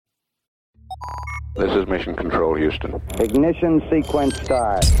This is Mission Control, Houston. Ignition sequence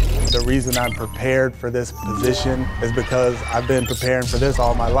start. The reason I'm prepared for this position is because I've been preparing for this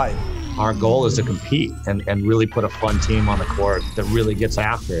all my life. Our goal is to compete and really put a fun team on the court that really gets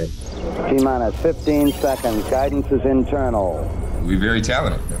after it. T-minus 15 seconds. Guidance is internal. We're very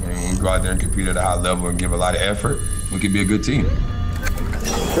talented. I mean, when we go out there and compete at a high level and give a lot of effort, we can be a good team.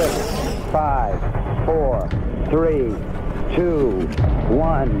 6, 5, 4, 3, 2,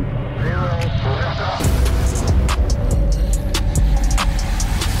 1.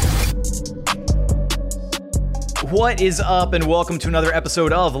 What is up, and welcome to another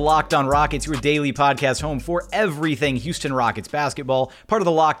episode of Locked On Rockets, your daily podcast home for everything Houston Rockets basketball, part of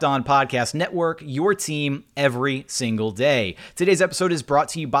the Locked On Podcast Network, your team every single day. Today's episode is brought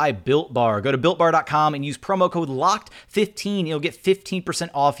to you by Built Bar. Go to BuiltBar.com and use promo code LOCKED15. You'll get 15%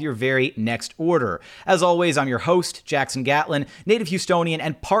 off your very next order. As always, I'm your host, Jackson Gatlin, native Houstonian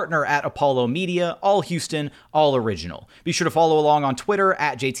and partner at Apollo Media, all Houston, all original. Be sure to follow along on Twitter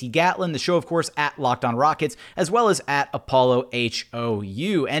at JT Gatlin, the show, of course, at Locked On Rockets, as well as at Apollo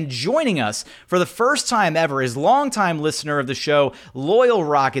HOU. And joining us for the first time ever is longtime listener of the show, loyal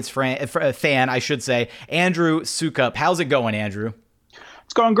Rockets fan, I should say, Andrew Soukup. How's it going, Andrew?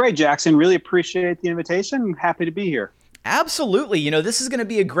 It's going great, Jackson. Really appreciate the invitation. I'm happy to be here. Absolutely. You know, this is going to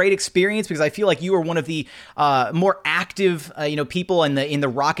be a great experience because I feel like you are one of the more active, people in the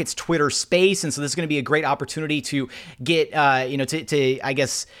Rockets Twitter space. And so this is going to be a great opportunity to get, I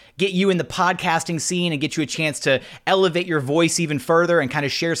guess, get you in the podcasting scene and get you a chance to elevate your voice even further and kind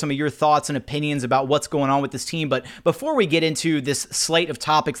of share some of your thoughts and opinions about what's going on with this team. But before we get into this slate of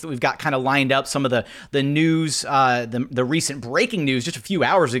topics that we've got kind of lined up, some of the news, the recent breaking news just a few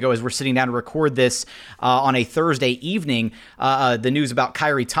hours ago as we're sitting down to record this on a Thursday evening, the news about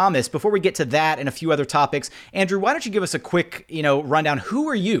Khyri Thomas. Before we get to that and a few other topics, Andrew, why don't you give us a quick, rundown? Who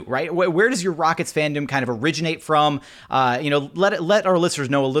are you, right? Where does your Rockets fandom kind of originate from? Let our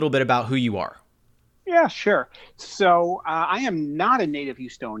listeners know a little bit about who you are. Yeah, sure. So I am not a native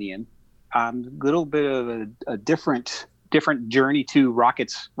Houstonian. A little bit of a different journey to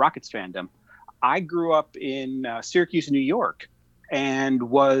Rockets fandom. I grew up in Syracuse, New York, and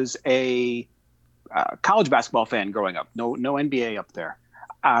was a college basketball fan growing up. No NBA up there.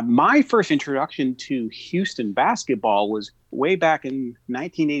 My first introduction to Houston basketball was way back in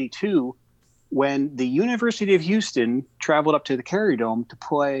 1982 when the University of Houston traveled up to the Khyri Dome to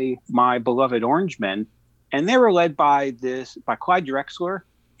play my beloved Orangemen. And they were led by Clyde Drexler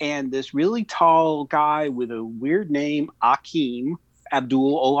and this really tall guy with a weird name, Akeem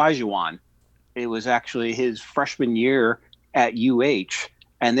Abdul Olajuwon. It was actually his freshman year at UH.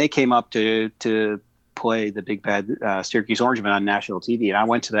 And they came up to play the big bad Syracuse Orangemen on national TV. And I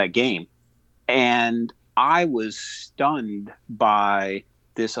went to that game. And I was stunned by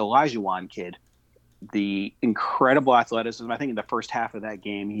this Olajuwon kid, the incredible athleticism. I think in the first half of that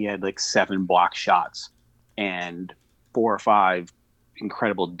game, he had like 7 block shots and 4 or 5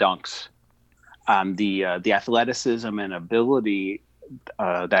 incredible dunks. The athleticism and ability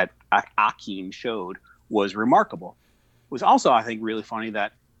that Akeem showed was remarkable. It was also, I think, really funny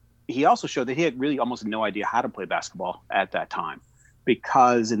that he also showed that he had really almost no idea how to play basketball at that time,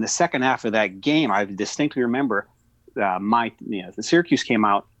 because in the second half of that game, I distinctly remember the Syracuse came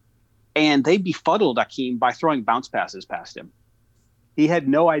out and they befuddled Akeem by throwing bounce passes past him. He had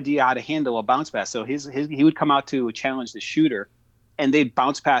no idea how to handle a bounce pass. So he would come out to challenge the shooter and they'd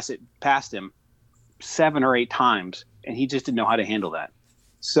bounce pass it past him 7 or 8 times. And he just didn't know how to handle that.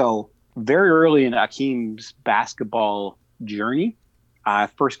 So very early in Akeem's basketball journey, I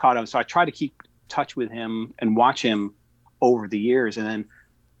first caught him. So I tried to keep touch with him and watch him over the years. And then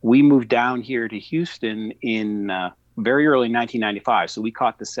we moved down here to Houston in very early 1995. So we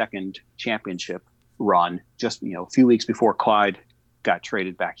caught the second championship run just, a few weeks before Clyde got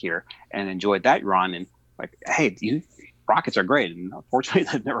traded back here, and enjoyed that run. And like, hey, Rockets are great. And unfortunately,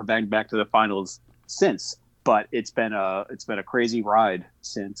 they've never been back to the finals since. But it's been a crazy ride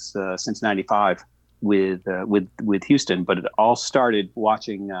since '95 with Houston. But it all started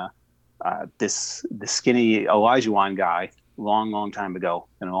watching this skinny Olajuwon guy long time ago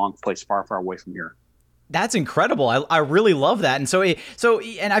in a long place far away from here. That's incredible. I really love that. And so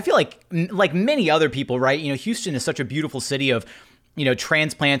and I feel like many other people, right? Houston is such a beautiful city of,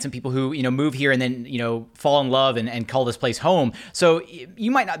 transplants and people who, move here and then, fall in love and call this place home. So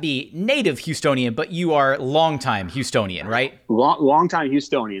you might not be native Houstonian, but you are longtime Houstonian, right? Longtime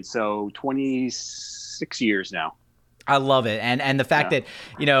Houstonian. So 26 years now. I love it, and the fact that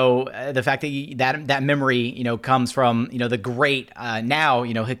that memory comes from the great now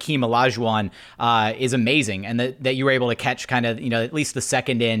Hakeem Olajuwon is amazing, and that you were able to catch kind of at least the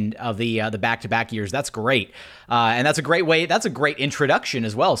second end of the back-to-back years. That's great, and that's a great way. That's a great introduction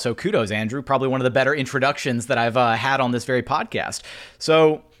as well. So kudos, Andrew. Probably one of the better introductions that I've had on this very podcast.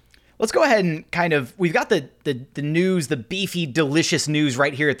 So let's go ahead and we've got the news, the beefy, delicious news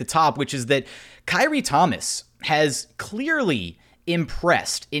right here at the top, which is that Khyri Thomas has clearly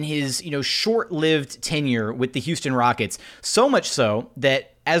impressed in his, short-lived tenure with the Houston Rockets, so much so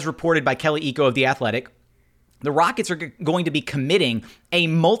that, as reported by Kelly Iko of The Athletic, the Rockets are going to be committing a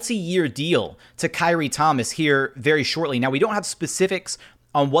multi-year deal to Khyri Thomas here very shortly. Now, we don't have specifics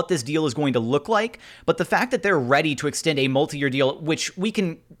on what this deal is going to look like, but the fact that they're ready to extend a multi-year deal, which we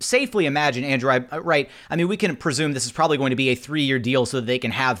can safely imagine, Andrew, right? I mean, we can presume this is probably going to be a 3-year deal so that they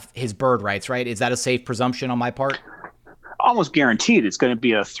can have his bird rights, right? Is that a safe presumption on my part? Almost guaranteed it's going to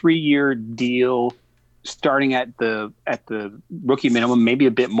be a 3-year deal starting at the rookie minimum, maybe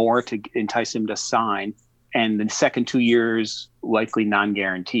a bit more to entice him to sign, and the second 2 years likely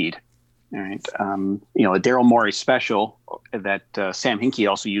non-guaranteed. All right. A Daryl Morey special that Sam Hinkie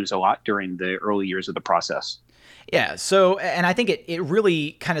also used a lot during the early years of the process. Yeah. So, and I think it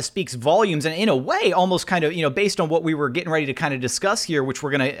really kind of speaks volumes, and in a way, almost kind of, based on what we were getting ready to kind of discuss here, which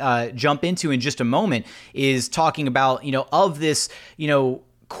we're going to jump into in just a moment, is talking about, of this,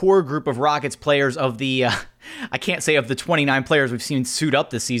 core group of Rockets players of the, I can't say of the 29 players we've seen suit up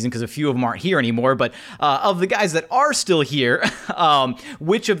this season because a few of them aren't here anymore, but of the guys that are still here,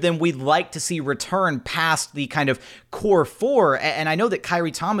 which of them we'd like to see return past the kind of core four. And I know that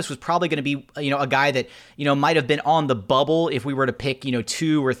Khyri Thomas was probably going to be, a guy that, might have been on the bubble if we were to pick,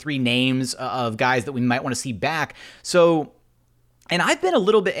 2 or 3 names of guys that we might want to see back. So, and I've been a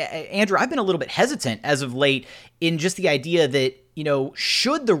little bit, Andrew, I've been a little bit hesitant as of late in just the idea that,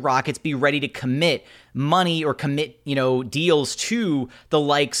 should the Rockets be ready to commit money or commit, deals to the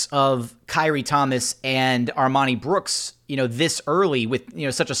likes of Khyri Thomas and Armani Brooks, this early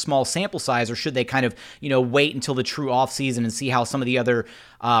with, such a small sample size, or should they kind of, wait until the true offseason and see how some of the other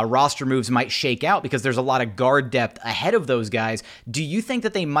roster moves might shake out, because there's a lot of guard depth ahead of those guys. Do you think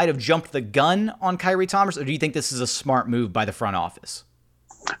that they might have jumped the gun on Khyri Thomas, or do you think this is a smart move by the front office?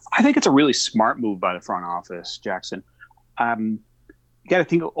 I think it's a really smart move by the front office, Jackson. You got to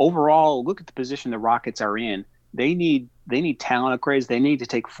think overall. Look at the position the Rockets are in. They need talent upgrades. They need to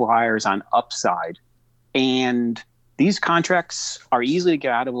take flyers on upside, and these contracts are easily to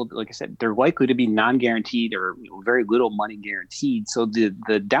get out of. Like I said, they're likely to be non-guaranteed or very little money guaranteed. So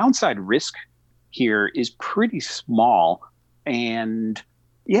the downside risk here is pretty small. And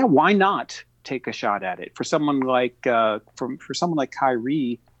yeah, why not take a shot at it for someone like for someone like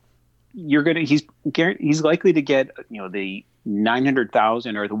Khyri? He's likely to get the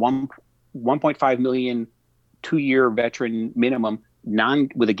 $900,000 or the 1.5 million 2-year veteran minimum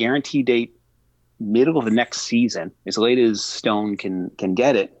with a guarantee date middle of the next season, as late as Stone can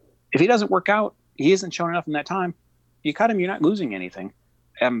get it. If he doesn't work out, he isn't shown enough in that time. You cut him, you're not losing anything.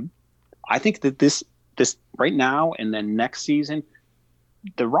 I think that this right now and then next season,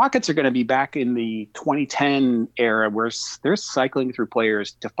 the Rockets are going to be back in the 2010 era where they're cycling through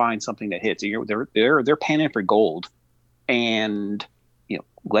players to find something that hits. They're panning for gold, and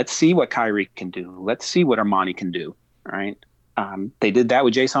let's see what Khyri can do. Let's see what Armani can do. All right, they did that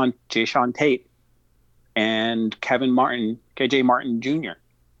with Jayshawn Tate and KJ Martin Jr.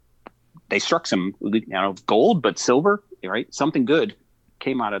 They struck some gold, but silver. Right, something good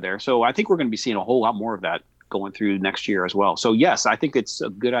came out of there. So I think we're going to be seeing a whole lot more of that going through next year as well. So yes, I think it's a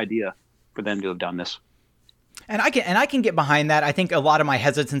good idea for them to have done this. And I can get behind that. I think a lot of my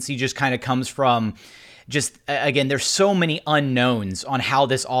hesitancy just kind of comes from just, again, there's so many unknowns on how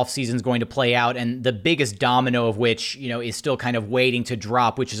this offseason is going to play out, and the biggest domino of which, is still kind of waiting to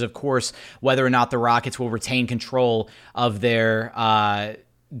drop, which is, of course, whether or not the Rockets will retain control of their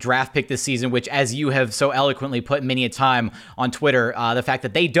draft pick this season, which, as you have so eloquently put many a time on Twitter, the fact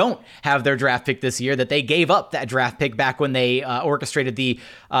that they don't have their draft pick this year, that they gave up that draft pick back when they orchestrated the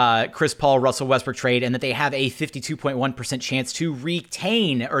Chris Paul, Russell Westbrook trade, and that they have a 52.1% chance to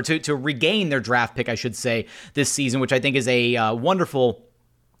retain, or to regain their draft pick, I should say, this season, which I think is a wonderful,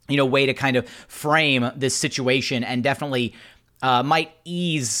 way to kind of frame this situation, and definitely might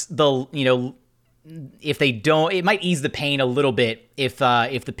ease the, if they don't, it might ease the pain a little bit if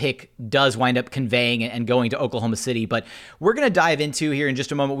the pick does wind up conveying and going to Oklahoma City. But we're going to dive into here in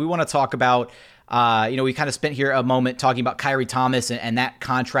just a moment. We want to talk about We kind of spent here a moment talking about Khyri Thomas and that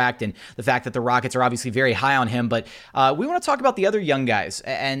contract and the fact that the Rockets are obviously very high on him. But we want to talk about the other young guys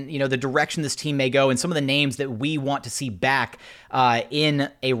and, the direction this team may go and some of the names that we want to see back in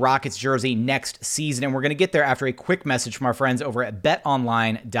a Rockets jersey next season. And we're going to get there after a quick message from our friends over at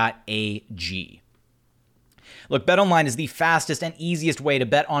betonline.ag. Look, BetOnline is the fastest and easiest way to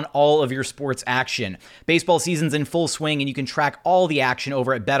bet on all of your sports action. Baseball season's in full swing, and you can track all the action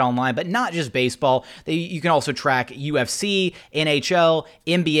over at BetOnline, but not just baseball. You can also track UFC, NHL,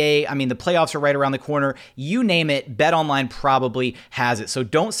 NBA. I mean, the playoffs are right around the corner. You name it, BetOnline probably has it. So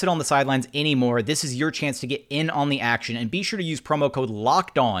don't sit on the sidelines anymore. This is your chance to get in on the action, and be sure to use promo code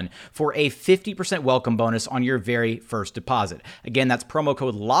LOCKEDON for a 50% welcome bonus on your very first deposit. Again, that's promo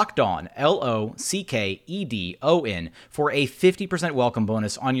code LOCKEDON, LOCKEDON, for a 50% welcome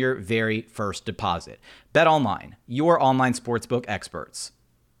bonus on your very first deposit. BetOnline, your online sportsbook experts.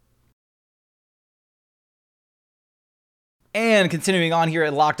 And continuing on here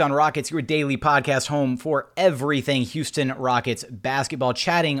at Locked On Rockets, your daily podcast home for everything Houston Rockets basketball,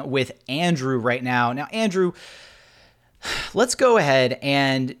 chatting with Andrew right now. Now, Andrew, let's go ahead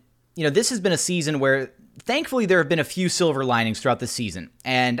and, this has been a season where thankfully, there have been a few silver linings throughout the season,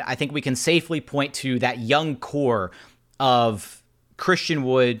 and I think we can safely point to that young core of Christian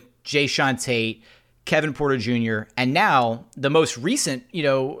Wood, Jayshawn Tate, Kevin Porter Jr., and now the most recent,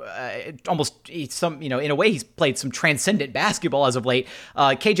 almost some, in a way, he's played some transcendent basketball as of late,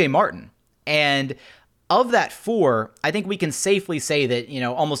 KJ Martin. And of that four, I think we can safely say that,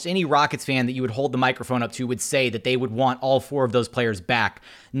 almost any Rockets fan that you would hold the microphone up to would say that they would want all four of those players back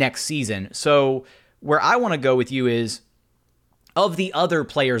next season. So where I want to go with you is, of the other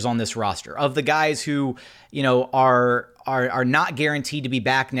players on this roster, of the guys who, are not guaranteed to be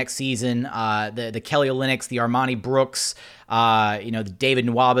back next season, the Kelly Olynyk's, the Armani Brooks, the David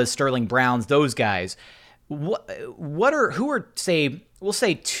Nwabas, Sterling Browns, those guys. Who are we'll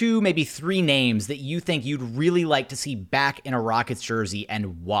say two, maybe three names that you think you'd really like to see back in a Rockets jersey,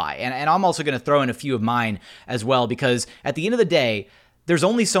 and why? And I'm also going to throw in a few of mine as well, because at the end of the day, there's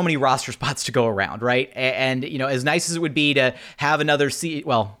only so many roster spots to go around, right? And as nice as it would be to have another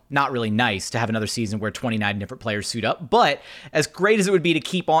not really nice to have another season where 29 different players suit up, but as great as it would be to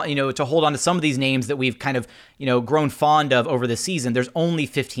keep on, to hold on to some of these names that we've kind of, grown fond of over the season, there's only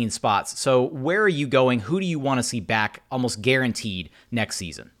 15 spots. So where are you going? Who do you want to see back almost guaranteed next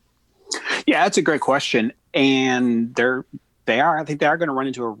season? Yeah, that's a great question. And I think they are going to run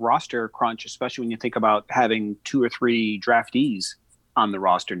into a roster crunch, especially when you think about having 2 or 3 draftees on the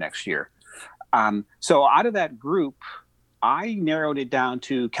roster next year. So out of that group, I narrowed it down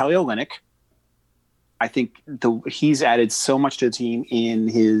to Kelly Olynyk. I think he's added so much to the team in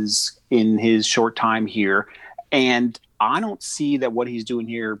his short time here, and I don't see that what he's doing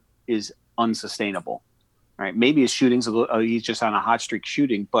here is unsustainable. All right, maybe his shooting's he's just on a hot streak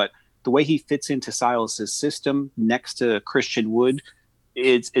shooting, but the way he fits into Silas's system next to Christian Wood,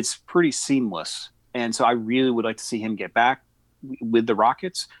 it's pretty seamless. And so I really would like to see him get back with the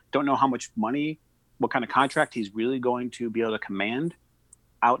Rockets. Don't know how much money, what kind of contract he's really going to be able to command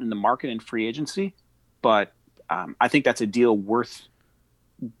out in the market and free agency. But I think that's a deal worth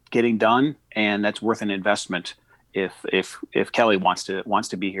getting done, and that's worth an investment if Kelly wants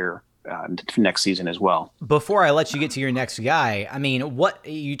to be here next season as well. Before I let you get to your next guy, I mean, what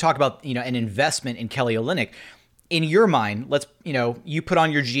you talk about, an investment in Kelly Olynyk. In your mind, let's, you put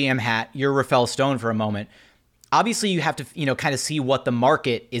on your GM hat, you're Rafael Stone for a moment. Obviously, you have to, kind of see what the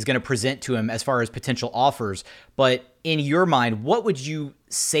market is going to present to him as far as potential offers. But in your mind, what would you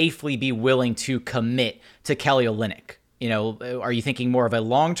safely be willing to commit to Kelly Olynyk? Are you thinking more of a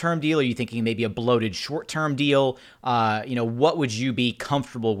long-term deal? Are you thinking maybe a bloated short-term deal? What would you be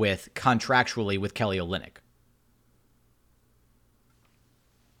comfortable with contractually with Kelly Olynyk?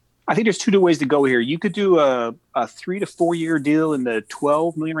 I think there's 2 ways to go here. You could do a 3 to 4 year deal in the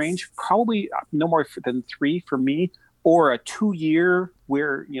 $12 million range, probably no more than 3 for me, or a 2 year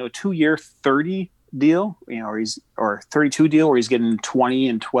 30 deal, or 32 deal where he's getting 20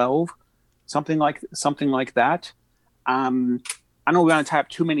 and 12, something like that. I don't want to tie up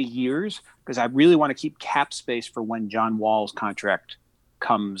too many years because I really want to keep cap space for when John Wall's contract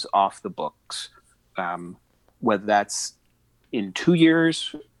comes off the books, whether that's in 2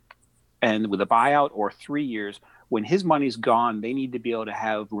 years and with a buyout, or 3 years. When his money's gone, they need to be able to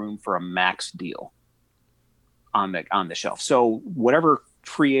have room for a max deal on the shelf. So whatever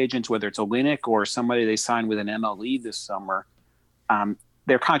free agents, whether it's Olynyk or somebody they signed with an MLE this summer,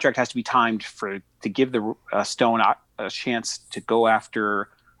 their contract has to be timed to give the Stone a chance to go after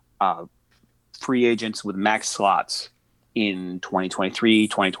free agents with max slots in 2023,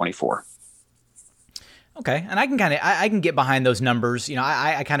 2024. Okay, and I can get behind those numbers.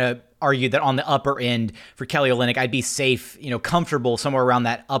 I kind of argued that on the upper end for Kelly Olynyk, I'd be safe, comfortable somewhere around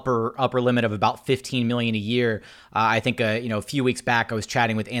that upper limit of about $15 million a year. I think a few weeks back I was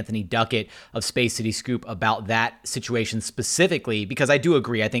chatting with Anthony Duckett of Space City Scoop about that situation specifically, because I do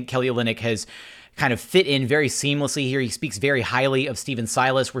agree. I think Kelly Olynyk has kind of fit in very seamlessly here. He speaks very highly of Stephen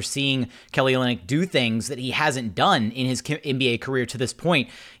Silas. We're seeing Kelly Olynyk do things that he hasn't done in his NBA career to this point.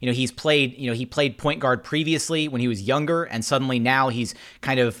 He played point guard previously when he was younger, and suddenly now he's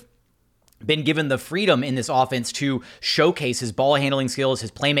kind of been given the freedom in this offense to showcase his ball handling skills,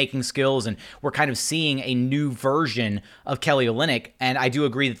 his playmaking skills, and we're kind of seeing a new version of Kelly Olynyk. And I do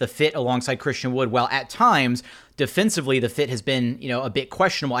agree that the fit alongside Christian Wood, while at times defensively the fit has been, a bit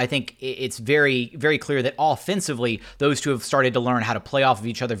questionable, I think it's very, very clear that offensively those two have started to learn how to play off of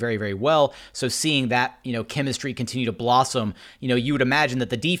each other very, very well. So seeing that, chemistry continue to blossom, you would imagine that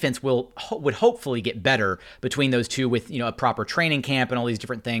the defense would hopefully get better between those two with, a proper training camp and all these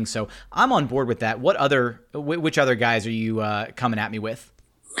different things. So I'm on board with that. Which other guys are you coming at me with?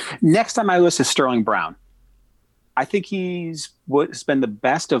 Next on my list is Sterling Brown. I think he's been the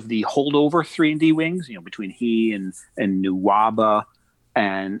best of the holdover 3-and-D wings, between he and Nwaba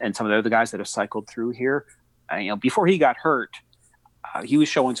and some of the other guys that have cycled through here. Before he got hurt, he was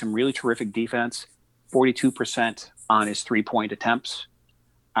showing some really terrific defense, 42% on his 3-point attempts.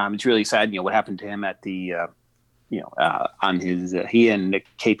 It's really sad, what happened to him at the on his he and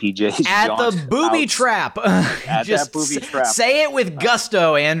KPJ at the booby trap. At that booby trap. Say it with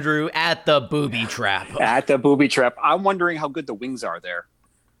gusto, Andrew. At the booby trap. At the booby trap. I'm wondering how good the wings are there.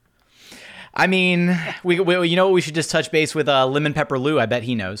 I mean, we should just touch base with Lemon Pepper Lou. I bet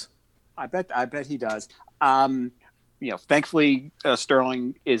he knows. I bet he does. Thankfully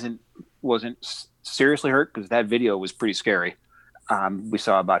Sterling wasn't seriously hurt, because that video was pretty scary. We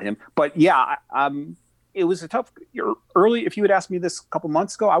saw about him, but yeah. It was a tough early. If you had asked me this a couple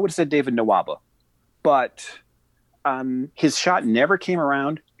months ago, I would have said David Nwaba, but his shot never came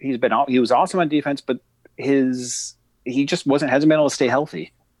around. He was awesome on defense, but he just hasn't been able to stay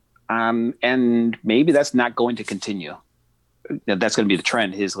healthy. And maybe that's not going to continue. That's going to be the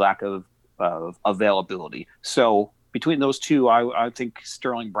trend, his lack of availability. So between those two, I think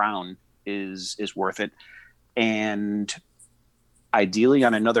Sterling Brown is worth it. And ideally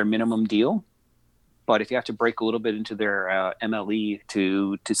on another minimum deal. But if you have to break a little bit into their MLE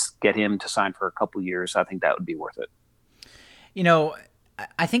to get him to sign for a couple years, I think that would be worth it.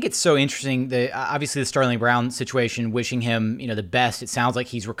 I think it's so interesting that obviously the Sterling Brown situation, wishing him, the best. It sounds like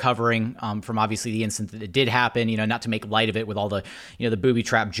he's recovering from obviously the incident that it did happen, not to make light of it with all the, the booby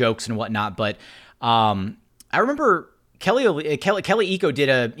trap jokes and whatnot. But I remember Kelly Eco did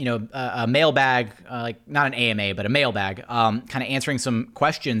a mailbag, like not an AMA, but a mailbag, kind of answering some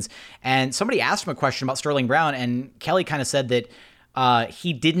questions. And somebody asked him a question about Sterling Brown, and Kelly kind of said that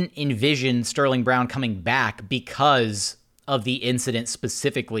he didn't envision Sterling Brown coming back because of the incident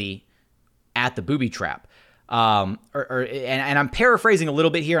specifically at the booby trap. And I'm paraphrasing a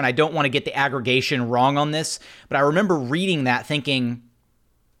little bit here, and I don't want to get the aggregation wrong on this, but I remember reading that thinking,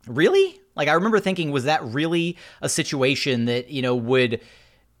 really? Like, I remember thinking, was that really a situation that,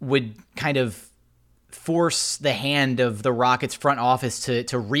 would kind of force the hand of the Rockets front office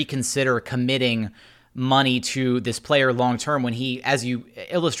to reconsider committing money to this player long-term when he, as you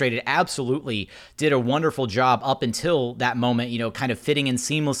illustrated, absolutely did a wonderful job up until that moment, kind of fitting in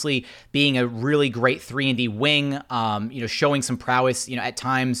seamlessly, being a really great 3-and-D wing, showing some prowess, at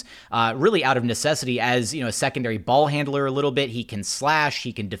times, really out of necessity as, a secondary ball handler a little bit. He can slash,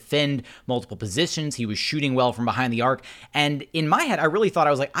 he can defend multiple positions. He was shooting well from behind the arc. And in my head, I really thought,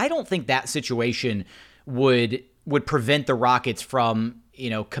 I was like, I don't think that situation would prevent the Rockets from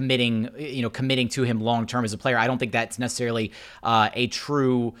committing to him long-term as a player. I don't think that's necessarily a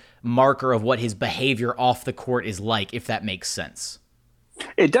true marker of what his behavior off the court is like, if that makes sense.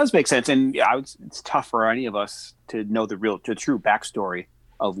 It does make sense. And it's tough for any of us to know the true backstory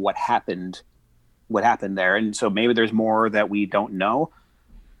of what happened there. And so maybe there's more that we don't know.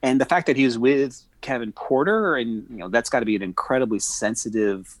 And the fact that he was with Kevin Porter, and, that's got to be an incredibly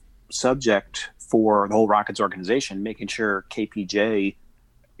sensitive subject for the whole Rockets organization, making sure KPJ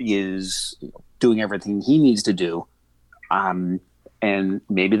is doing everything he needs to do. And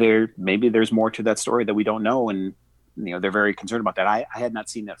maybe there's more to that story that we don't know. And, they're very concerned about that. I had not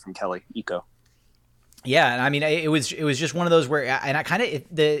seen that from Kelly Eco. Yeah, and I mean, it was just one of those where, and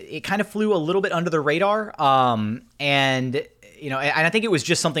it kind of flew a little bit under the radar. And and I think it was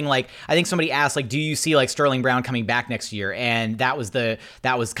just something like, I think somebody asked, like, do you see like Sterling Brown coming back next year? And that was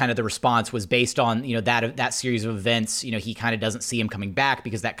kind of the response, was based on, that series of events. He kind of doesn't see him coming back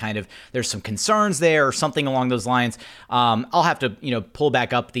because that kind of, there's some concerns there or something along those lines. I'll have to, pull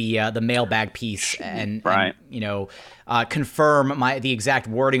back up the mailbag piece and confirm the exact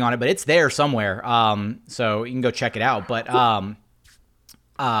wording on it, but it's there somewhere. So you can go check it out. But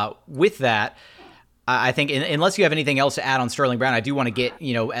with that, I think unless you have anything else to add on Sterling Brown, I do want to get,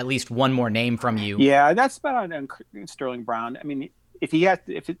 at least one more name from you. Yeah, that's about on Sterling Brown. I mean, if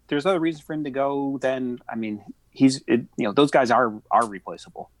there's other reasons for him to go, then, I mean, those guys are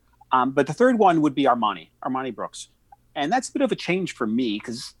replaceable. But the third one would be Armani Brooks. And that's a bit of a change for me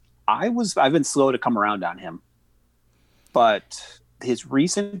because I've been slow to come around on him. But his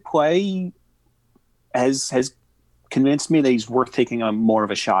recent play has convinced me that he's worth taking more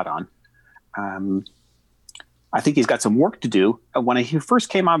of a shot on. I think he's got some work to do. When he first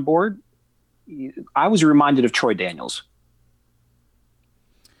came on board, I was reminded of Troy Daniels.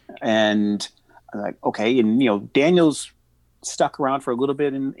 And I'm like, okay, and Daniels stuck around for a little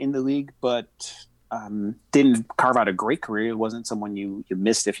bit in the league, but didn't carve out a great career. It wasn't someone you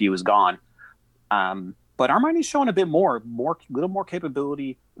missed if he was gone. But Armani's shown a bit little more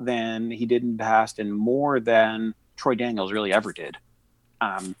capability than he did in the past, and more than Troy Daniels really ever did.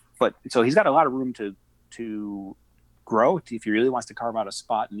 But so he's got a lot of room to grow if he really wants to carve out a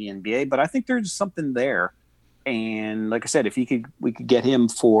spot in the NBA. But I think there's something there. And like I said, if we could get him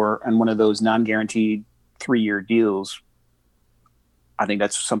on one of those non-guaranteed 3-year deals, I think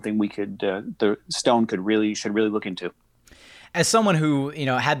that's something the Stone should really look into. As someone who,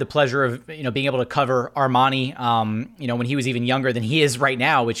 had the pleasure of, being able to cover Armani, when he was even younger than he is right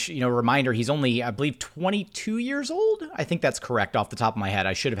now, which, reminder, he's only, I believe, 22 years old. I think that's correct off the top of my head.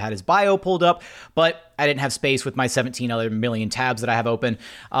 I should have had his bio pulled up, but I didn't have space with my 17 other million tabs that I have open.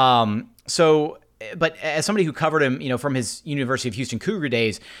 But as somebody who covered him, from his University of Houston Cougar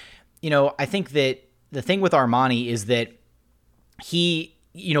days, I think that the thing with Armani is that he,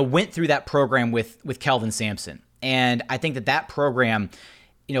 went through that program with Kelvin Sampson. And I think that program,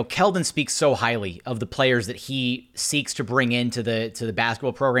 Kelvin speaks so highly of the players that he seeks to bring into the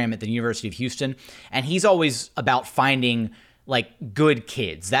basketball program at the University of Houston. And he's always about finding like good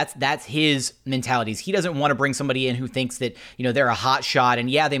kids. That's his mentality. He doesn't want to bring somebody in who thinks that, they're a hot shot and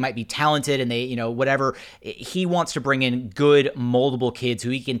they might be talented and they, whatever. He wants to bring in good moldable kids who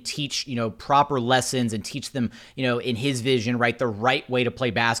he can teach, proper lessons and teach them, in his vision, right, the right way to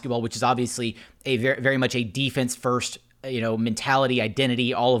play basketball, which is obviously a very, very much a defense first, mentality,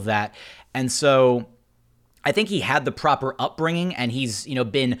 identity, all of that. And so I think he had the proper upbringing and he's,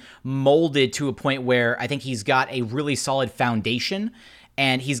 been molded to a point where I think he's got a really solid foundation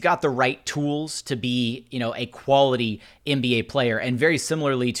and he's got the right tools to be, a quality NBA player. And very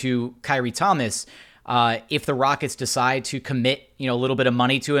similarly to Khyri Thomas, if the Rockets decide to commit, a little bit of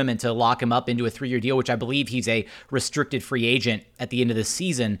money to him and to lock him up into a 3-year deal, which I believe he's a restricted free agent at the end of the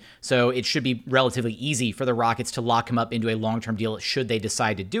season. So it should be relatively easy for the Rockets to lock him up into a long-term deal should they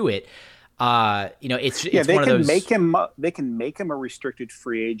decide to do it. It's they one of those. They can make him a restricted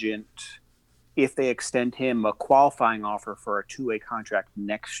free agent if they extend him a qualifying offer for a 2-way contract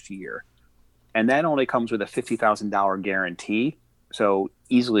next year, and that only comes with a $50,000 guarantee, so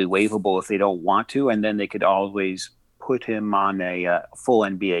easily waivable if they don't want to, and then they could always put him on a full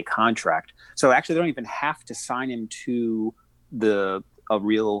NBA contract. So actually, they don't even have to sign him to a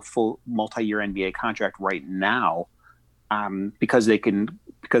real full multi-year NBA contract right now, because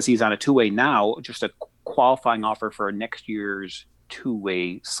he's on a 2-way now. Just a qualifying offer for next year's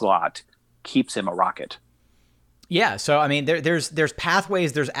 2-way slot keeps him a Rocket. Yeah, so I mean, there's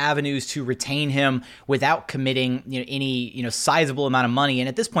pathways, there's avenues to retain him without committing any sizable amount of money. And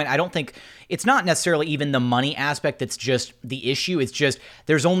at this point, I don't think it's not necessarily even the money aspect that's just the issue. It's just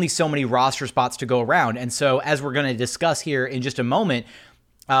there's only so many roster spots to go around. And so as we're going to discuss here in just a moment,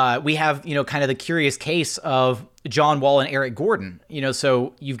 we have kind of the curious case of John Wall and Eric Gordon.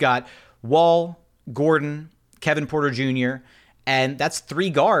 So you've got Wall, Gordon, Kevin Porter Jr., and that's 3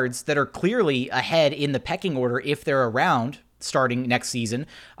 guards that are clearly ahead in the pecking order if they're around starting next season,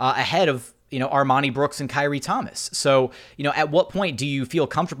 ahead of Armani Brooks and Khyri Thomas. So at what point do you feel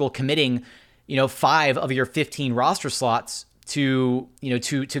comfortable committing 5 of your 15 roster slots to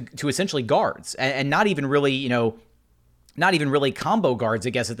essentially guards and not even really not even really combo guards,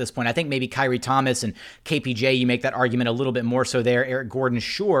 I guess, at this point. I think maybe Khyri Thomas and KPJ, you make that argument a little bit more so there. Eric Gordon,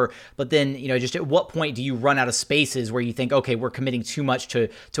 sure. But then, just at what point do you run out of spaces where you think, okay, we're committing too much to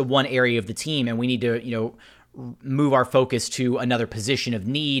one area of the team and we need to, move our focus to another position of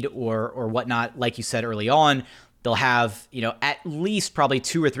need or whatnot, like you said early on. They'll have, at least probably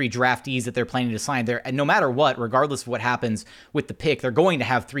 2 or 3 draftees that they're planning to sign there. And no matter what, regardless of what happens with the pick, they're going to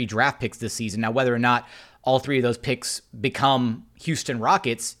have 3 draft picks this season. Now, whether or not all 3 of those picks become Houston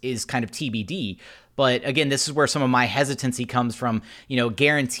Rockets is kind of TBD. But again, this is where some of my hesitancy comes from,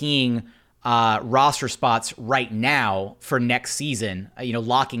 guaranteeing roster spots right now for next season,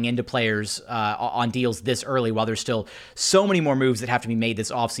 locking into players on deals this early while there's still so many more moves that have to be made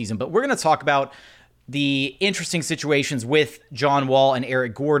this offseason. But we're going to talk about the interesting situations with John Wall and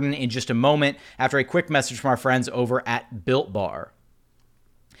Eric Gordon in just a moment after a quick message from our friends over at Built Bar.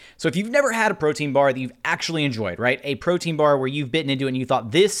 So if you've never had a protein bar that you've actually enjoyed, right? A protein bar where you've bitten into it and you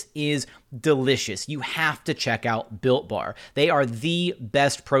thought, this is delicious, you have to check out Built Bar. They are the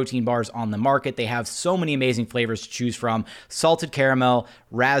best protein bars on the market. They have so many amazing flavors to choose from. Salted caramel,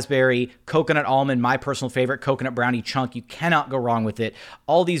 raspberry, coconut almond, my personal favorite, coconut brownie chunk. You cannot go wrong with it.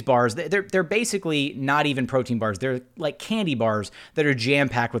 All these bars, they're basically not even protein bars. They're like candy bars that are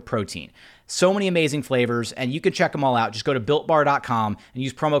jam-packed with protein. So many amazing flavors, and you can check them all out. Just go to BuiltBar.com and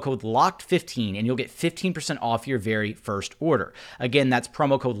use promo code LOCKED15, and you'll get 15% off your very first order. Again, that's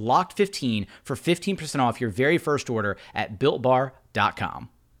promo code LOCKED15 for 15% off your very first order at BuiltBar.com.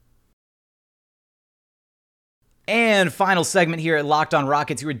 And final segment here at Locked On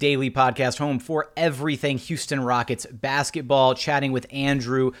Rockets, your daily podcast home for everything Houston Rockets basketball, chatting with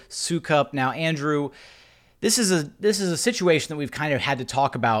Andrew Soukup. Now, Andrew, this is a situation that we've kind of had to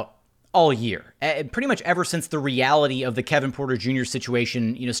talk about all year, pretty much ever since the reality of the Kevin Porter Jr.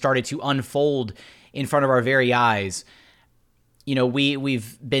 situation, started to unfold in front of our very eyes.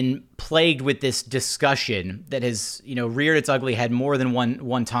 We've been plagued with this discussion that has, reared its ugly head more than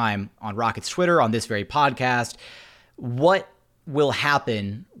one time on Rockets Twitter, on this very podcast. What will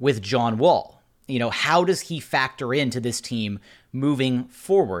happen with John Wall? How does he factor into this team moving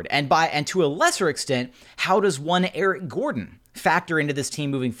forward? And to a lesser extent, how does one Eric Gordon factor into this team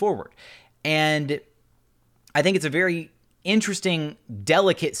moving forward? And I think it's a very interesting,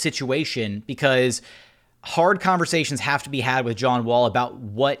 delicate situation because hard conversations have to be had with John Wall about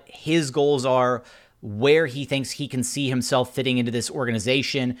what his goals are, where he thinks he can see himself fitting into this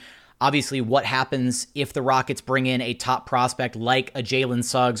organization. Obviously, what happens if the Rockets bring in a top prospect like a Jalen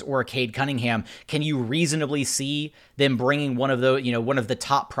Suggs or a Cade Cunningham? Can you reasonably see them bringing one of the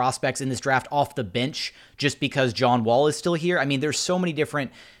top prospects in this draft off the bench just because John Wall is still here? I mean, there's so many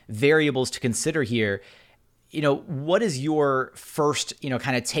different variables to consider here. What is your first, kind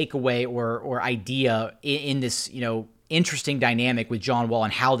of takeaway or idea in this, interesting dynamic with John Wall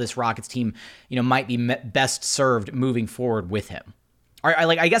and how this Rockets team, might be best served moving forward with him?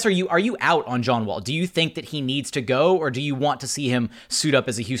 I guess, are you out on John Wall? Do you think that he needs to go, or do you want to see him suit up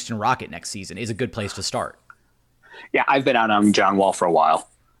as a Houston Rocket next season? Is a good place to start. Yeah, I've been out on John Wall for a while.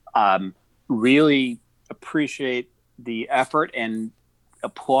 Really appreciate the effort and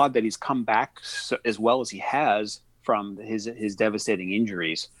applaud that he's come back as well as he has from his devastating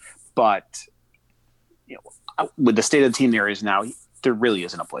injuries. But with the state of the team there is now, there really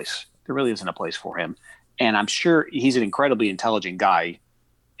isn't a place. There really isn't a place for him. And I'm sure he's an incredibly intelligent guy,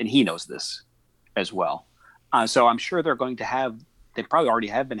 and he knows this as well. So I'm sure they probably already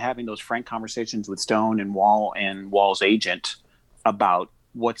have been having those frank conversations with Stone and Wall's agent about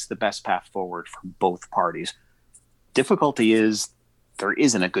what's the best path forward for both parties. Difficulty is there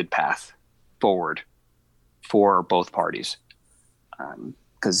isn't a good path forward for both parties.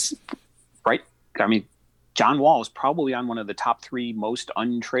 Because, John Wall is probably on one of the top 3 most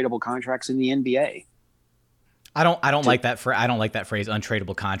untradeable contracts in the NBA. I don't like that phrase,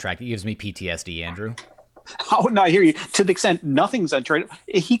 untradeable contract. It gives me PTSD, Andrew. Oh, no, I hear you. To the extent nothing's untradeable.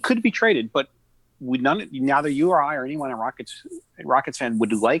 He could be traded, but neither you or I or anyone a Rockets fan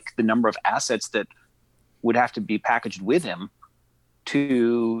would like the number of assets that would have to be packaged with him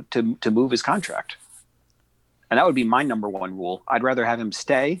to move his contract. And that would be my number one rule. I'd rather have him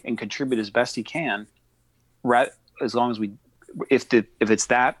stay and contribute as best he can, as long as if it's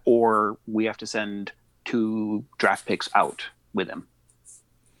that, or we have to send 2 draft picks out with him.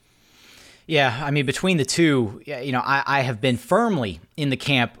 Yeah, between the two, I have been firmly in the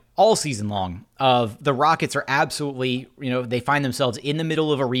camp all season long of the Rockets are absolutely, they find themselves in the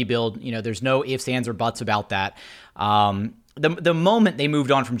middle of a rebuild. There's no ifs, ands, or buts about that. The moment they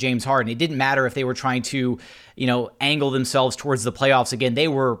moved on from James Harden, it didn't matter if they were trying to, angle themselves towards the playoffs again. They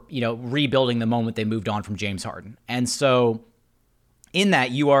were, rebuilding the moment they moved on from James Harden. And so in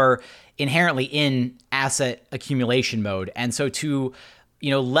that, you are inherently in asset accumulation mode. And so to,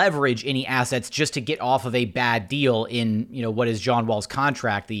 leverage any assets just to get off of a bad deal in, what is John Wall's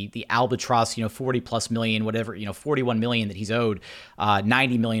contract, the albatross, 40 plus million, whatever, 41 million that he's owed,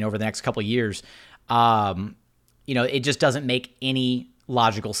 90 million over the next couple of years. it just doesn't make any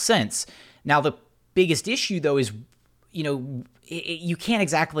logical sense. Now, the biggest issue, though, is, you can't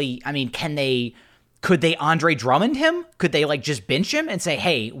exactly, could they Andre Drummond him? Could they just bench him and say,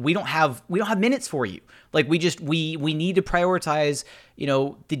 hey, we don't have minutes for you. We need to prioritize,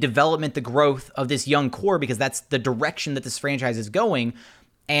 the development, the growth of this young core, because that's the direction that this franchise is going.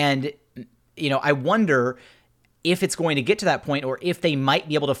 And, I wonder if it's going to get to that point, or if they might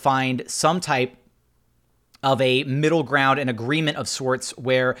be able to find some type of a middle ground, an agreement of sorts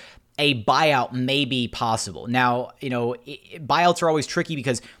where a buyout may be possible. Now, buyouts are always tricky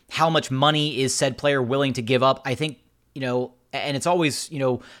because how much money is said player willing to give up? I think, and it's always,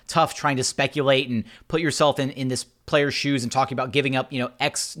 tough trying to speculate and put yourself in this player's shoes and talking about giving up,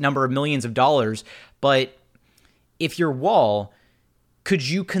 X number of millions of dollars. But if you're Wall, could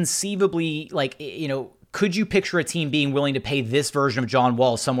you conceivably, could you picture a team being willing to pay this version of John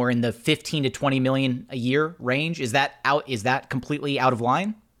Wall somewhere in the 15 to 20 million a year range? Is that completely out of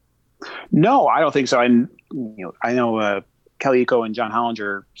line? No, I don't think so. And I know Kelly Iko and John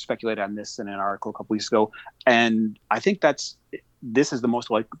Hollinger speculated on this in an article a couple weeks ago, and I think this is the most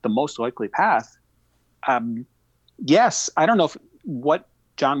likely path. Yes, I don't know what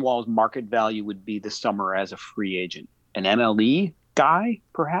John Wall's market value would be this summer as a free agent. An MLE guy,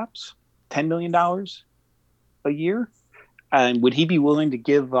 perhaps $10 million a year, and would he be willing to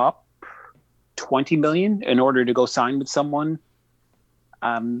give up $20 million in order to go sign with someone?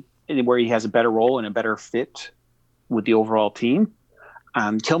 Where he has a better role and a better fit with the overall team.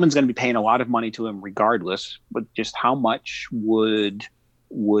 Tillman's going to be paying a lot of money to him regardless, but just how much would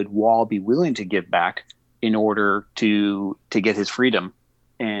Wall be willing to give back in order to get his freedom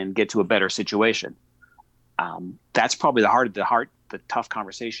and get to a better situation? That's probably the tough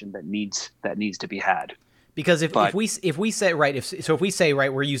conversation that needs to be had. Because if we say we're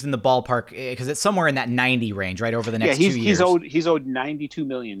using the ballpark, because it's somewhere in that 90 range, right, over the next 2 years. He's owed $92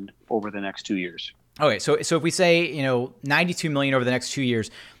 million over the next 2 years. Okay, so if we say $92 million over the next 2 years,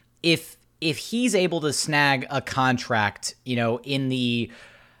 if he's able to snag a contract, in the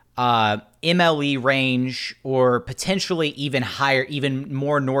MLE range, or potentially even higher, even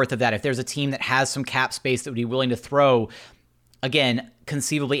more north of that, if there's a team that has some cap space that would be willing to throw, again,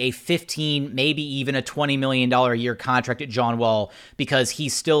 conceivably a $15, maybe even a $20 million a year contract at John Wall, because he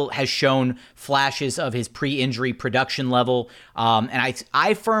still has shown flashes of his pre-injury production level. And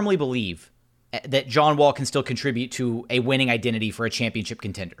I firmly believe that John Wall can still contribute to a winning identity for a championship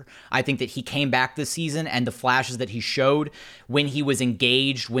contender. I think that he came back this season, and the flashes that he showed when he was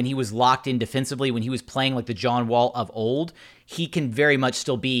engaged, when he was locked in defensively, when he was playing like the John Wall of old, he can very much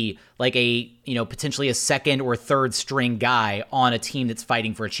still be like potentially a second or third string guy on a team that's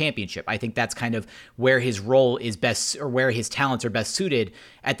fighting for a championship. I think that's kind of where his role is best, or where his talents are best suited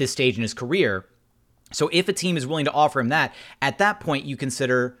at this stage in his career. So if a team is willing to offer him that, at that point you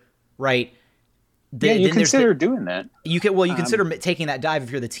consider, right, you consider doing that. You consider taking that dive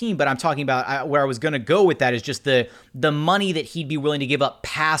if you're the team, but I'm talking about where I was going to go with that is just the money that he'd be willing to give up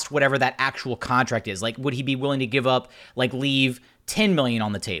past whatever that actual contract is. Like, would he be willing to give up, leave $10 million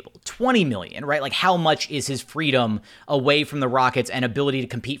on the table, $20 million, right? How much is his freedom away from the Rockets and ability to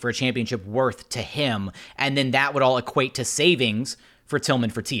compete for a championship worth to him? And then that would all equate to savings for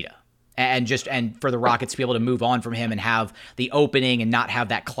Tillman Fertitta. And for the Rockets to be able to move on from him and have the opening and not have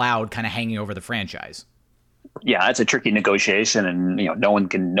that cloud kind of hanging over the franchise. Yeah, that's a tricky negotiation, and no one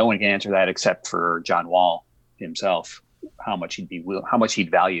can answer that except for John Wall himself. How much he'd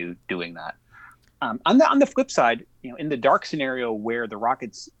value doing that. On the flip side, in the dark scenario where the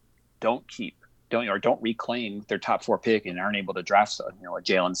Rockets don't reclaim their top 4 pick and aren't able to draft a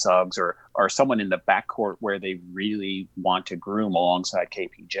Jalen Suggs or someone in the backcourt where they really want to groom alongside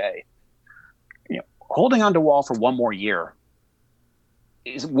KPJ. Holding on to Wall for one more year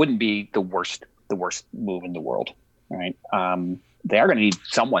wouldn't be the worst move in the world, right? They are going to need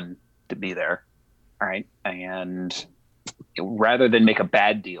someone to be there, all right? And rather than make a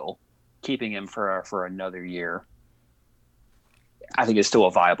bad deal, keeping him for another year, I think is still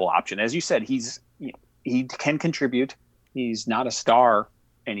a viable option. As you said, he can contribute. He's not a star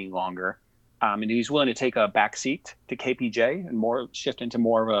any longer. And he's willing to take a back seat to KPJ and shift into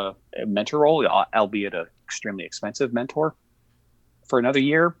more of a mentor role, albeit an extremely expensive mentor, for another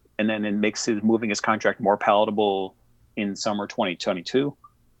year. And then it makes moving his contract more palatable in summer 2022.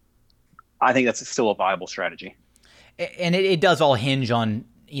 I think that's still a viable strategy. And it does all hinge on,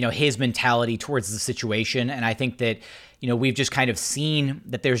 his mentality towards the situation. And I think that, we've just kind of seen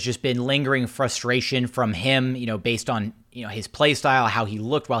that there's just been lingering frustration from him, based on, his play style, how he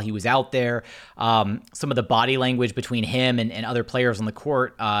looked while he was out there, some of the body language between him and other players on the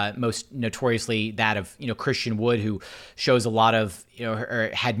court, most notoriously that of, Christian Wood, who shows a lot of, or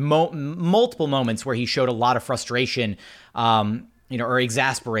had multiple moments where he showed a lot of frustration, or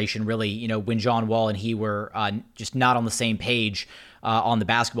exasperation, really, when John Wall and he were just not on the same page on the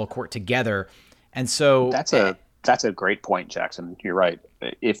basketball court together. And so that's a great point, Jackson. You're right.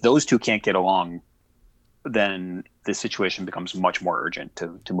 If those two can't get along, then the situation becomes much more urgent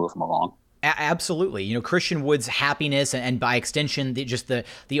to move them along. Absolutely. Christian Wood's happiness and by extension,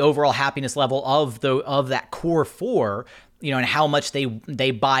 the overall happiness level of that core four, and how much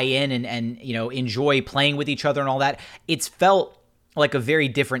they buy in and enjoy playing with each other and all that. It's felt like a very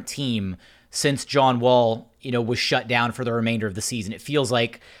different team since John Wall, was shut down for the remainder of the season. It feels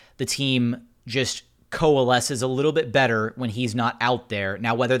like the team just coalesces a little bit better when he's not out there.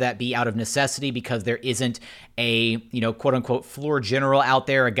 Now, whether that be out of necessity because there isn't a, quote unquote floor general out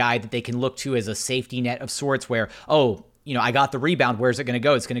there, a guy that they can look to as a safety net of sorts where, I got the rebound. Where's it going to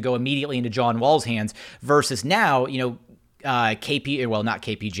go? It's going to go immediately into John Wall's hands versus now, not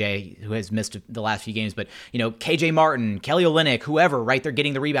KPJ, who has missed the last few games, but, KJ Martin, Kelly Olynyk, whoever, right? They're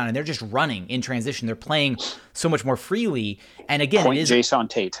getting the rebound and they're just running in transition. They're playing so much more freely. And again, Point Jason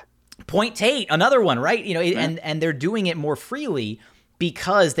Tate. Point Tate, another one, right? And they're doing it more freely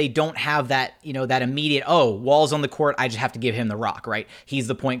because they don't have that, that immediate, Wall's on the court, I just have to give him the rock, right? He's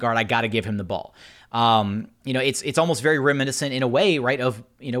the point guard, I got to give him the ball. It's almost very reminiscent in a way, right, of,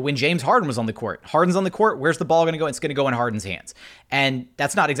 when James Harden was on the court. Harden's on the court, where's the ball going to go? It's going to go in Harden's hands. And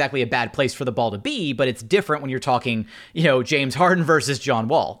that's not exactly a bad place for the ball to be, but it's different when you're talking, James Harden versus John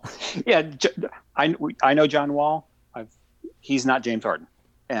Wall. Yeah, I know John Wall. He's not James Harden.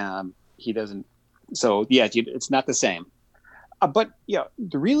 He doesn't. So yeah, it's not the same. But yeah,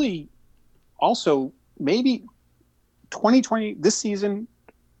 really, also maybe 2020 this season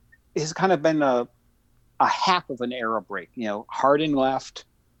has kind of been a half of an era break. Harden left.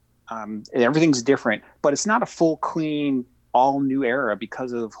 Everything's different, but it's not a full, clean, all new era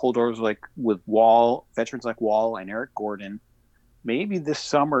because of holdovers like with Wall, veterans like Wall and Eric Gordon. Maybe this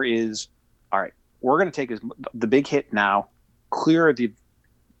summer is all right. We're going to take the big hit now, clear the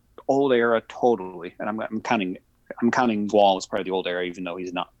old era totally, and I'm counting Wall as part of the old era, even though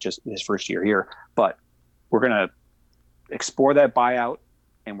he's not just his first year here. But we're going to explore that buyout,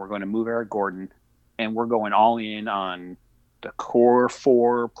 and we're going to move Eric Gordon, and we're going all in on the core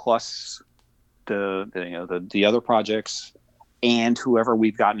four plus the other projects and whoever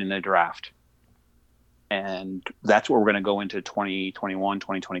we've gotten in the draft, and that's what we're going to go into 2021,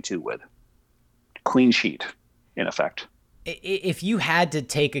 2022 with. Clean sheet, in effect. If you had to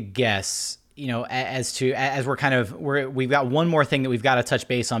take a guess, as we've got one more thing that we've got to touch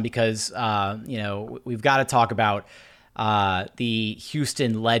base on because, we've got to talk about the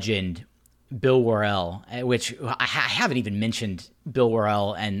Houston legend, Bill Worrell, which I haven't even mentioned Bill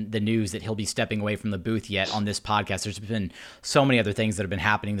Worrell and the news that he'll be stepping away from the booth yet on this podcast. There's been so many other things that have been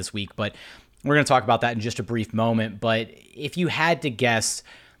happening this week, but we're going to talk about that in just a brief moment. But if you had to guess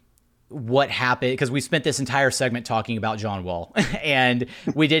what happened, because we spent this entire segment talking about John Wall and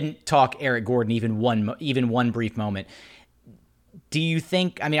we didn't talk Eric Gordon even one brief moment. Do you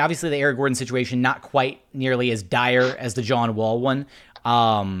think, obviously the Eric Gordon situation, not quite nearly as dire as the John Wall one.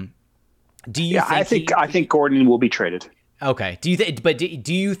 I think Gordon will be traded. Okay. Do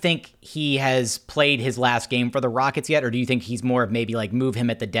you think he has played his last game for the Rockets yet? Or do you think he's more of maybe like move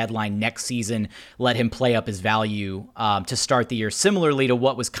him at the deadline next season, let him play up his value to start the year, similarly to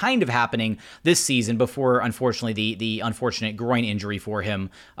what was kind of happening this season before, unfortunately, the unfortunate groin injury for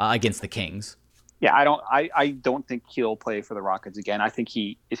him against the Kings? Yeah, I don't think he'll play for the Rockets again. I think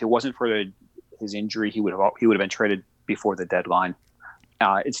if it wasn't for his injury, he would have been traded before the deadline.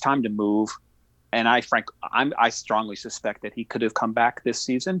 It's time to move. And I strongly suspect that he could have come back this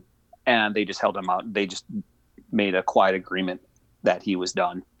season, and they just held him out. They just made a quiet agreement that he was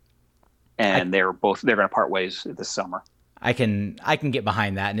done, and they're going to part ways this summer. I can get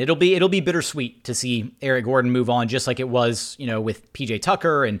behind that, and it'll be bittersweet to see Eric Gordon move on, just like it was, with PJ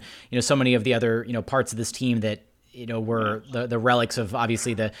Tucker and so many of the other parts of this team that were the relics of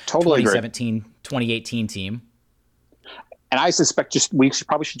obviously the 2017, 2018 team. And I suspect we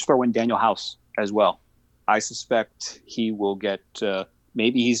probably should throw in Daniel House as well. I suspect he will get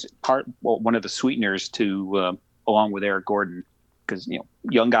maybe he's one of the sweeteners to along with Eric Gordon, because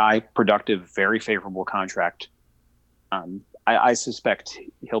young guy, productive, very favorable contract. I suspect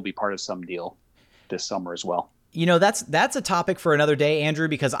he'll be part of some deal this summer as well. You know, that's a topic for another day, Andrew,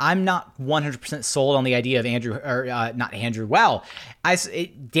 because I'm not 100% sold on the idea of Andrew, or not Andrew. Wow.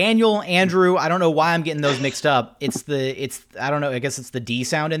 Daniel, Andrew, I don't know why I'm getting those mixed up. I don't know, I guess it's the D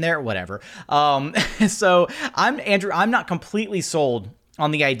sound in there, whatever. So Andrew, I'm not completely sold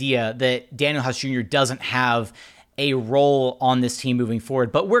on the idea that Daniel House Jr. doesn't have a role on this team moving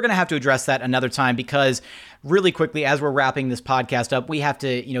forward, but we're going to have to address that another time, because really quickly, as we're wrapping this podcast up, we have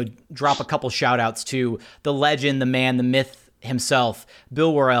to, drop a couple shout outs to the legend, the man, the myth himself,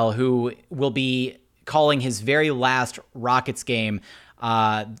 Bill Worrell, who will be calling his very last Rockets game,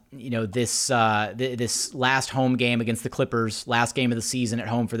 this last home game against the Clippers, last game of the season at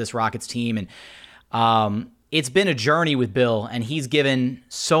home for this Rockets team. And, it's been a journey with Bill, and he's given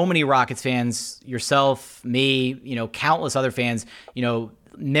so many Rockets fans, yourself, me, countless other fans,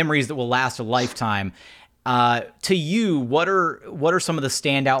 memories that will last a lifetime. To you, what are some of the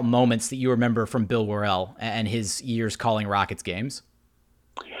standout moments that you remember from Bill Worrell and his years calling Rockets games?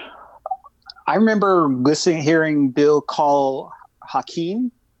 I remember hearing Bill call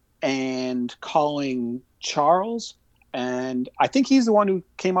Hakeem and calling Charles, and I think he's the one who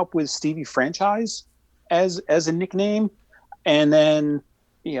came up with Stevie Franchise as a nickname. And then,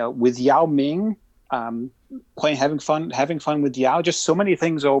 with Yao Ming, having fun with Yao, just so many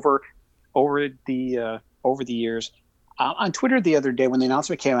things over the years. On Twitter the other day when the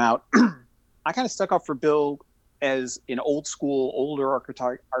announcement came out, I kind of stuck up for Bill as an older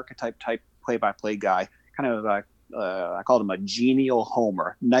archetype type play-by-play guy. Kind of I called him a genial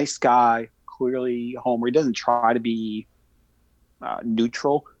homer. Nice guy, clearly a homer. He doesn't try to be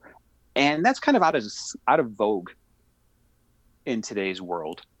neutral. And that's kind of out of vogue in today's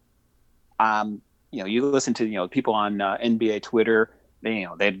world. You listen to people on NBA Twitter. They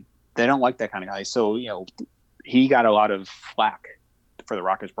don't like that kind of guy. So he got a lot of flack for the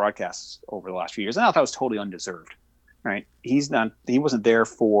Rockets broadcasts over the last few years, and I thought that was totally undeserved. Right? He wasn't there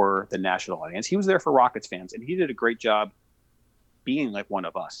for the national audience. He was there for Rockets fans, and he did a great job being like one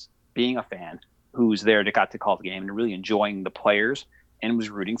of us, being a fan who's there got to call the game and really enjoying the players and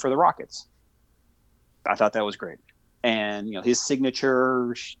was rooting for the Rockets. I thought that was great. And, his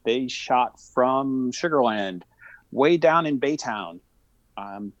signature, they shot from Sugarland way down in Baytown.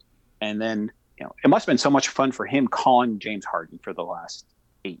 And then, it must have been so much fun for him calling James Harden for the last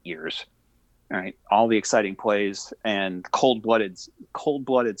 8 years. All right. All the exciting plays and cold-blooded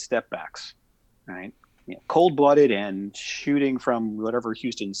step backs. All right. Cold-blooded and shooting from whatever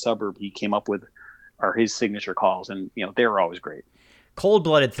Houston suburb he came up with are his signature calls. And, they were always great.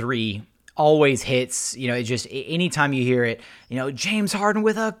 Cold-blooded three always hits, it just, anytime you hear it, James Harden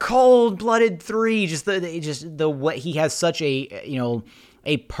with a cold-blooded three, what he has such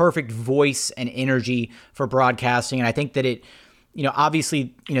a perfect voice and energy for broadcasting. And I think that it,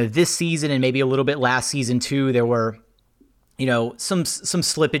 obviously, this season and maybe a little bit last season too, there were, some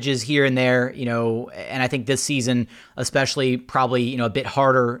slippages here and there, and I think this season, especially probably, a bit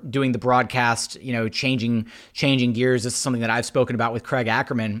harder doing the broadcast, changing gears. This is something that I've spoken about with Craig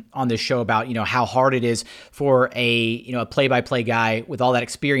Ackerman on this show about, how hard it is for a play-by-play guy with all that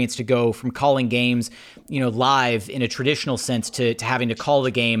experience to go from calling games, live in a traditional sense to having to call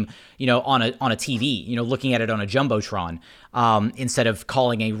the game, on a TV, looking at it on a Jumbotron, instead of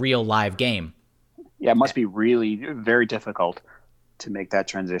calling a real live game. Yeah, it must be really very difficult to make that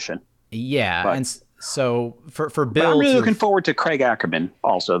transition. Yeah, and so for Bill, but I'm really looking forward to Craig Ackerman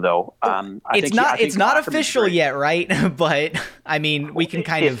also, though. It's not official yet, right? But I mean, we can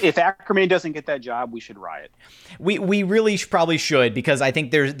if Ackerman doesn't get that job, we should riot. We really probably should, because I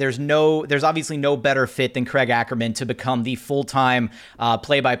think there's obviously no better fit than Craig Ackerman to become the full-time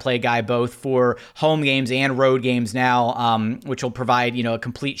play-by-play guy, both for home games and road games now, which will provide a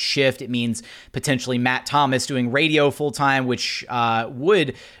complete shift. It means potentially Matt Thomas doing radio full-time, which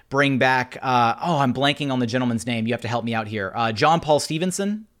would bring back, I'm blanking on the gentleman's name. You have to help me out here. John Paul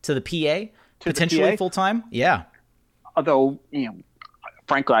Stevenson to the PA, potentially full-time. Yeah. Although,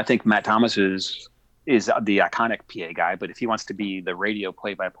 frankly, I think Matt Thomas is the iconic PA guy, but if he wants to be the radio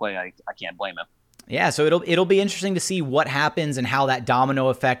play-by-play, I can't blame him. Yeah, so it'll be interesting to see what happens and how that domino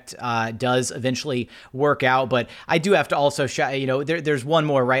effect does eventually work out. But I do have to also there's one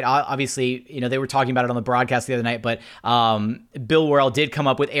more, right? Obviously, they were talking about it on the broadcast the other night, but Bill Worrell did come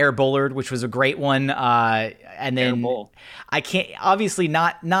up with Air Bullard, which was a great one. And then I can't, obviously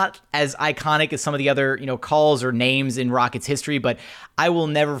not as iconic as some of the other calls or names in Rockets history, but I will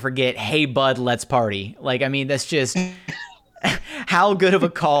never forget, "Hey Bud, let's party." Like, I mean, that's just how good of a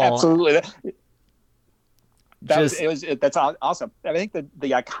call. Absolutely. That's awesome. I think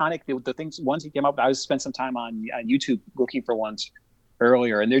the iconic, the things, ones he came up with, I spent some time on YouTube looking for ones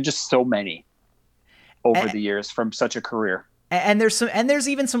earlier, and they're just so many. over the years from such a career. And there's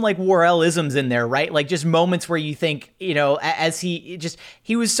even some like Worrell-isms in there, right? Like just moments where you think, as he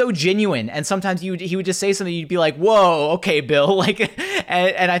was so genuine, and sometimes he would just say something, you'd be like, whoa, okay, Bill. Like,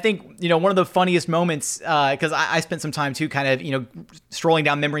 and I think, one of the funniest moments, because I spent some time too, kind of, strolling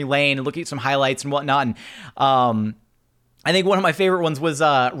down memory lane and looking at some highlights and whatnot. And, I think one of my favorite ones was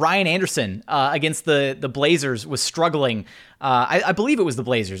Ryan Anderson against the Blazers was struggling. I believe it was the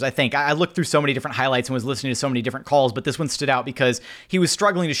Blazers, I think. I looked through so many different highlights and was listening to so many different calls, but this one stood out because he was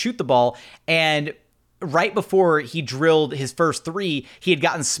struggling to shoot the ball. And right before he drilled his first three, he had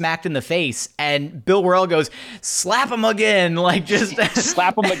gotten smacked in the face. And Bill Worrell goes, slap him again. Like just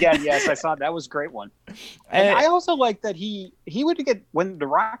slap him again. Yes, I saw that was a great one. And I also like that he would get, when the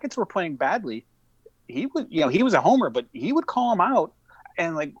Rockets were playing badly, he would, he was a homer, but he would call him out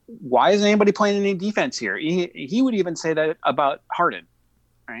and like, why isn't anybody playing any defense here? He would even say that about Harden,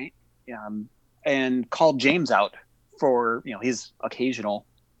 right? And called James out for, his occasional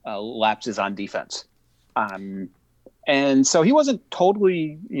lapses on defense. And so he wasn't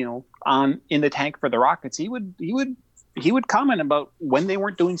totally, in the tank for the Rockets. He would comment about when they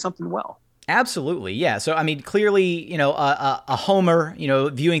weren't doing something well. Absolutely, yeah. So, I mean, clearly, a homer,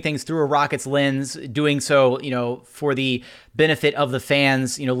 viewing things through a Rockets lens, doing so, for the benefit of the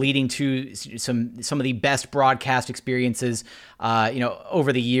fans, leading to some of the best broadcast experiences,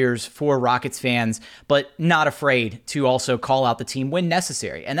 over the years for Rockets fans, but not afraid to also call out the team when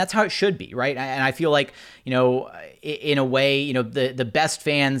necessary. And that's how it should be, right? And I feel like, in a way, the best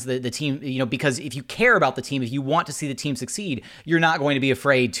fans, the team, because if you care about the team, if you want to see the team succeed, you're not going to be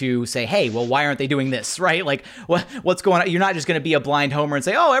afraid to say, hey, well, why aren't they doing this, right? Like, what's going on? You're not just going to be a blind homer and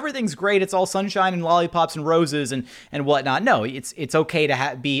say, oh, everything's great, it's all sunshine and lollipops and roses and whatnot. No, it's okay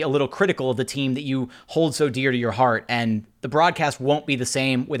to be a little critical of the team that you hold so dear to your heart. And the broadcast won't be the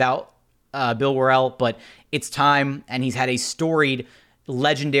same without Bill Worrell, but it's time, and he's had a storied,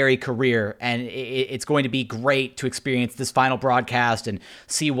 legendary career, and it's going to be great to experience this final broadcast and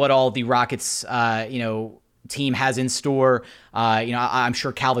see what all the Rockets, team has in store. I'm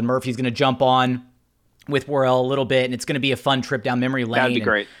sure Calvin Murphy's going to jump on with Worrell a little bit, and it's going to be a fun trip down memory lane. That'd be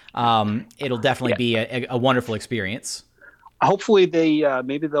great. It'll definitely be a wonderful experience. Hopefully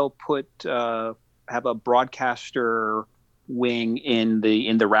maybe they'll have a broadcaster wing in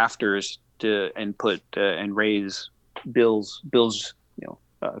the rafters and raise Bill's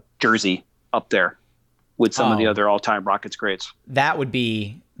jersey up there with some of the other all-time Rockets greats. That would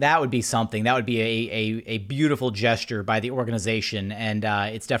be something. That would be a beautiful gesture by the organization, and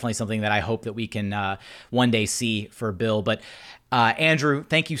it's definitely something that I hope that we can one day see for Bill. But Andrew,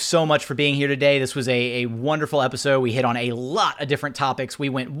 thank you so much for being here today. This was a wonderful episode. We hit on a lot of different topics. We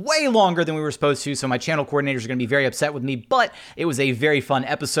went way longer than we were supposed to, so my channel coordinators are going to be very upset with me, but it was a very fun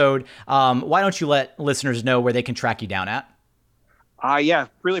episode. Why don't you let listeners know where they can track you down at? Yeah,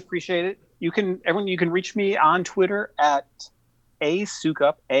 really appreciate it. You can reach me on Twitter at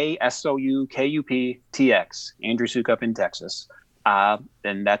Soukup, ASOUKUPTX, Andrew Soukup in Texas.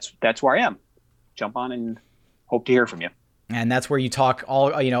 And that's where I am. Jump on and hope to hear from you. And that's where you talk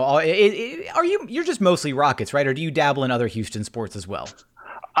you're just mostly Rockets, right? Or do you dabble in other Houston sports as well?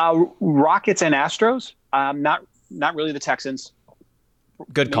 Rockets and Astros. Not really the Texans.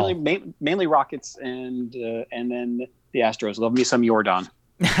 Good call. Mainly Rockets and then the Astros. Love me some Jordan.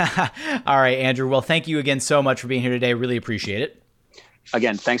 All right, Andrew. Well, thank you again so much for being here today. Really appreciate it.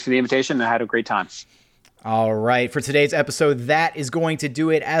 Again, thanks for the invitation. I had a great time. All right. For today's episode, that is going to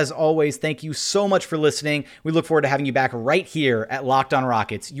do it. As always, thank you so much for listening. We look forward to having you back right here at Locked On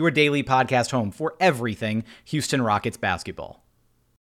Rockets, your daily podcast home for everything Houston Rockets basketball.